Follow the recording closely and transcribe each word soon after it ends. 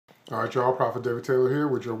All right, y'all. Prophet David Taylor here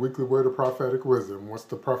with your weekly word of prophetic wisdom. What's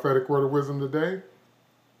the prophetic word of wisdom today?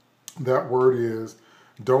 That word is,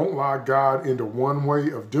 don't lock God into one way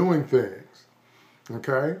of doing things.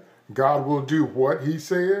 Okay? God will do what he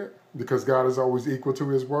said because God is always equal to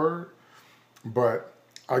his word. But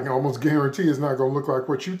I can almost guarantee it's not going to look like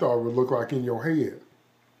what you thought it would look like in your head.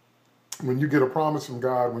 When you get a promise from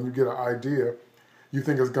God, when you get an idea, you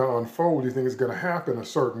think it's going to unfold, you think it's going to happen a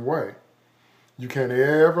certain way. You can't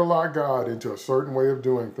ever lock God into a certain way of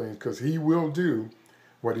doing things because he will do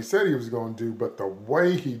what he said he was going to do, but the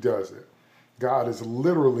way he does it, God is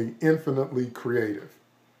literally infinitely creative.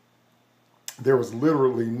 There is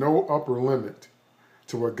literally no upper limit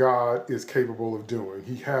to what God is capable of doing.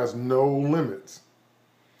 He has no limits.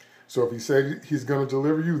 So if he said he's going to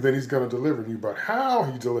deliver you, then he's going to deliver you. But how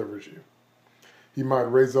he delivers you, he might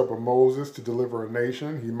raise up a Moses to deliver a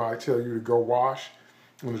nation. He might tell you to go wash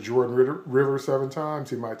in the Jordan River 7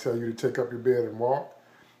 times. He might tell you to take up your bed and walk.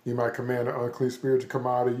 He might command an unclean spirit to come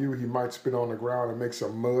out of you. He might spit on the ground and make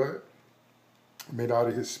some mud made out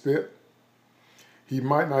of his spit. He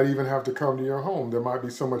might not even have to come to your home. There might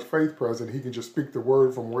be so much faith present, he can just speak the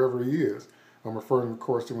word from wherever he is. I'm referring, of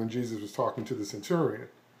course, to when Jesus was talking to the centurion.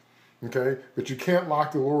 Okay? But you can't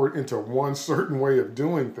lock the Lord into one certain way of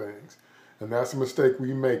doing things. And that's a mistake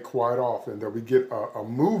we make quite often, that we get a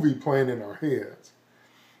movie playing in our heads.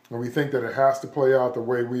 And we think that it has to play out the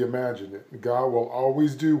way we imagine it. God will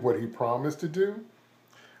always do what he promised to do,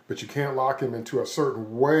 but you can't lock him into a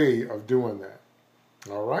certain way of doing that.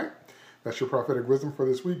 All right? That's your prophetic wisdom for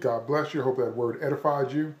this week. God bless you. Hope that word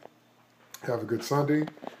edified you. Have a good Sunday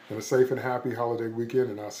and a safe and happy holiday weekend,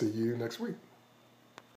 and I'll see you next week.